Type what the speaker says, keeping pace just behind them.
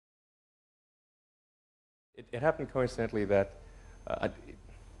It happened coincidentally that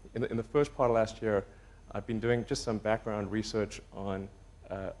in the first part of last year, I've been doing just some background research on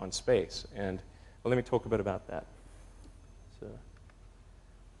space, and well, let me talk a bit about that. So,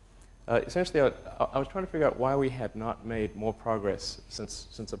 essentially, I was trying to figure out why we had not made more progress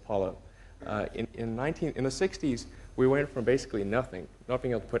since Apollo. In the 60s, we went from basically nothing, not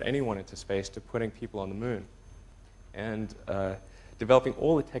being able to put anyone into space, to putting people on the moon, and developing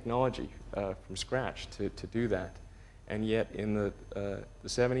all the technology from scratch to do that. And yet, in the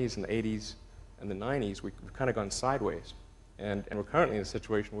 70s and the 80s and the 90s, we've kind of gone sideways. And we're currently in a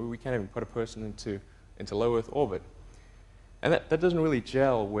situation where we can't even put a person into low Earth orbit. And that doesn't really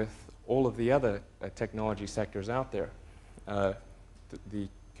gel with all of the other technology sectors out there. The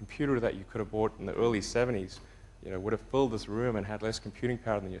computer that you could have bought in the early 70s, would have filled this room and had less computing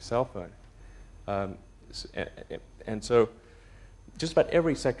power than your cell phone. And so just about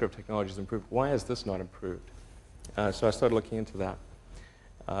every sector of technology has improved. Why has this not improved? So I started looking into that.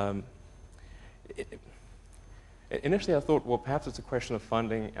 Initially, I thought, well, perhaps it's a question of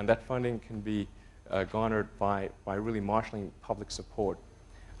funding, and that funding can be garnered by really marshalling public support.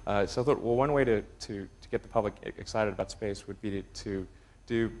 So I thought, well, one way to get the public excited about space would be to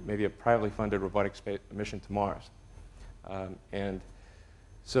do maybe a privately funded robotic mission to Mars. And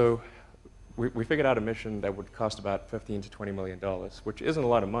so we figured out a mission that would cost about $15 to $20 million, which isn't a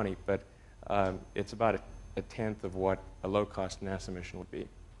lot of money, but it's about a tenth of what a low-cost NASA mission would be.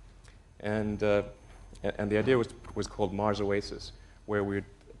 And the idea was called Mars Oasis, where we'd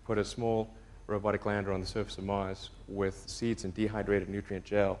put a small robotic lander on the surface of Mars with seeds and dehydrated nutrient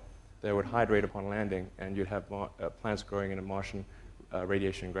gel that would hydrate upon landing, and you'd have plants growing in Martian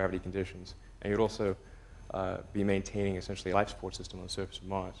radiation and gravity conditions. And you'd also be maintaining essentially a life support system on the surface of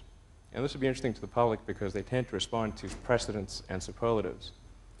Mars. And this would be interesting to the public because they tend to respond to precedents and superlatives.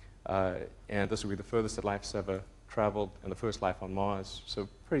 And this would be the furthest that life's ever traveled and the first life on Mars, so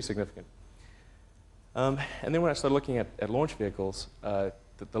pretty significant. And then when I started looking at launch vehicles,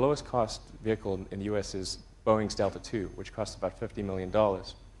 the lowest cost vehicle in the US is Boeing's Delta II, which costs about $50 million.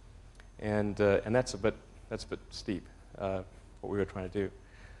 And that's a bit steep, what we were trying to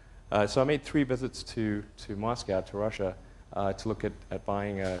do. So I made 3 visits to Moscow, to Russia, to look at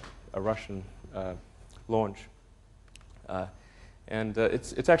buying a Russian launch. And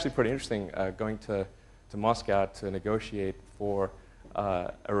it's actually pretty interesting going to Moscow to negotiate for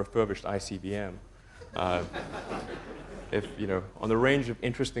a refurbished ICBM. If on the range of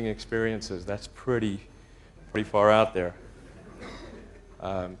interesting experiences, that's pretty far out there.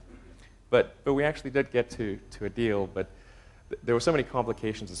 But we actually did get to a deal, but there were so many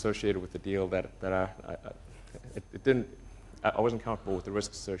complications associated with the deal that I wasn't comfortable with the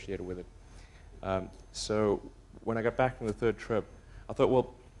risks associated with it. So when I got back from the 3rd trip, I thought,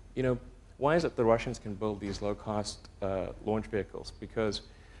 well, why is it the Russians can build these low-cost launch vehicles? Because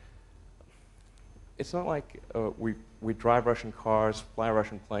it's not like we drive Russian cars, fly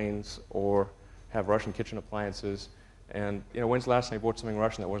Russian planes, or have Russian kitchen appliances. And when's the last time you bought something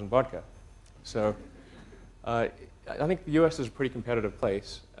Russian that wasn't vodka? So I think the U.S. is a pretty competitive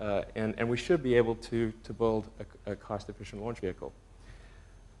place, and we should be able to build a cost-efficient launch vehicle.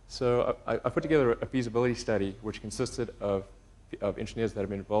 So I put together a feasibility study which consisted of engineers that have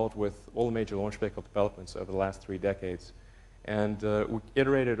been involved with all the major launch vehicle developments over the last 3 decades. And we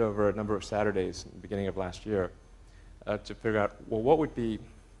iterated over a number of Saturdays in the beginning of last year to figure out, well, what would be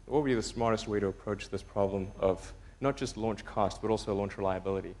the smartest way to approach this problem of not just launch cost, but also launch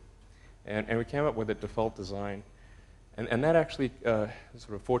reliability. And we came up with a default design. And that actually, sort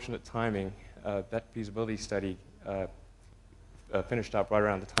of fortunate timing, that feasibility study finished up right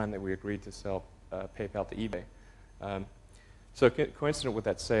around the time that we agreed to sell PayPal to eBay. So coincident with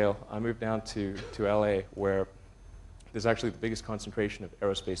that sale, I moved down to LA, where there's actually the biggest concentration of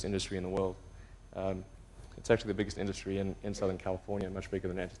aerospace industry in the world. It's actually the biggest industry in Southern California, much bigger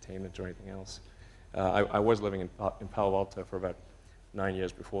than entertainment or anything else. I was living in Palo Alto for about 9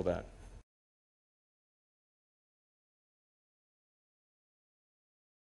 years before that.